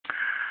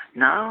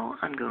Now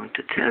I'm going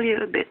to tell you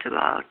a bit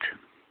about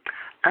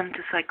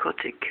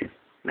anti-psychotic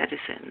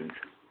medicines,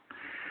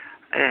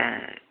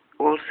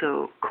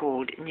 also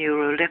called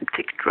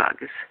neuroleptic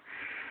drugs.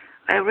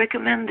 I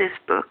recommend this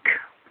book,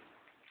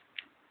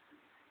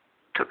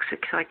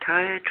 Toxic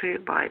Psychiatry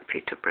by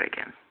Peter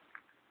Breggin.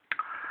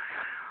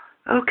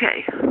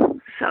 Okay,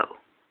 so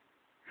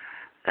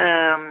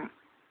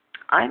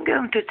I'm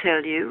going to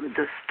tell you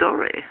the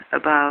story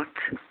about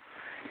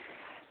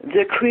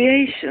the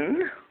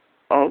creation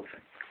of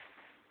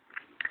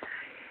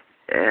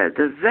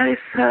the very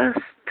first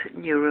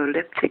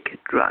neuroleptic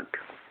drug.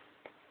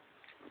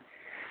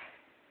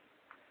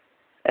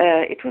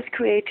 It was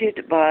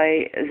created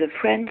by the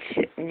French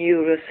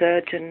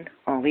neurosurgeon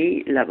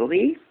Henri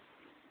Laborie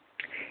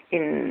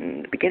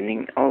in the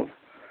beginning of,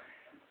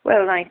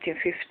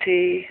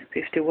 1950,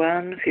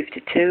 51,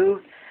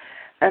 52,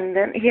 and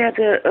then he had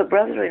a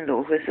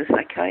brother-in-law who was a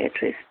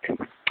psychiatrist,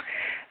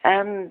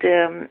 and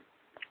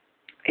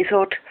he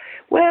thought,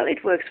 well,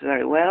 it works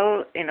very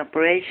well in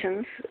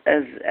operations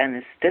as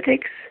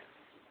anesthetics.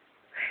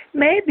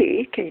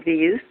 Maybe it can be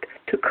used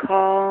to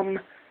calm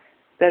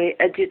very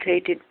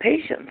agitated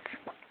patients.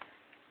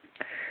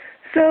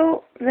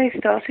 So they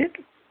started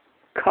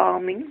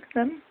calming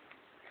them.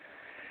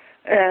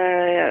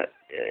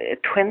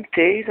 20,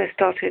 they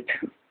started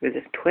with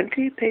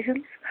 20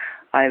 patients.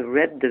 I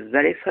read the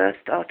very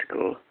first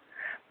article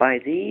by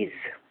these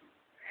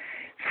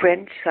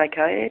French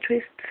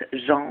psychiatrists,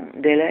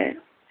 Jean Delay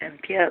and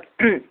Pierre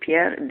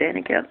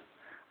Deniker.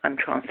 I'm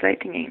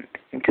translating it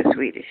into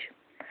Swedish.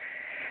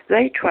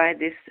 They tried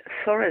this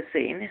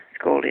Thorazine, it's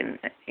called in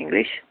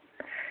English,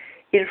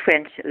 in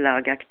French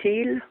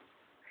Largactil,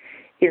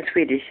 in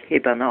Swedish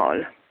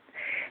Hibernal.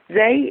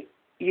 They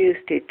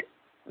used it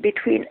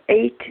between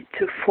 8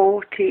 to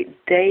 40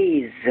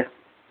 days,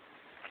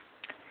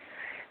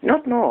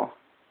 not more.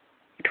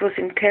 It was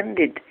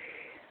intended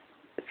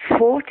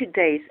 40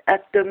 days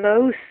at the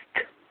most,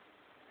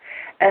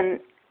 and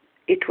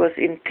it was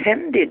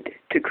intended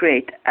to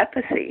create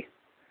apathy,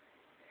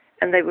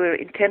 and they were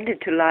intended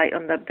to lie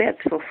on their beds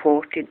for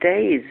 40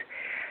 days.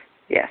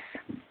 Yes.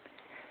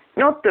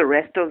 Not the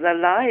rest of their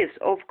lives,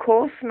 of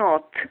course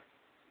not.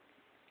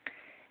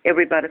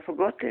 Everybody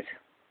forgot it.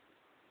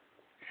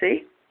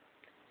 See?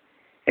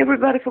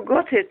 Everybody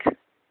forgot it.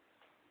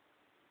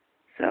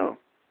 So,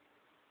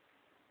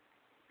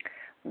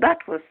 that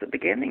was the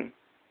beginning.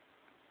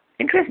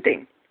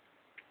 Interesting.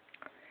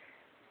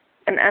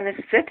 An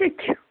anesthetic,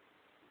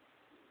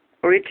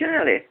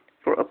 originally,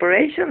 for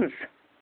operations.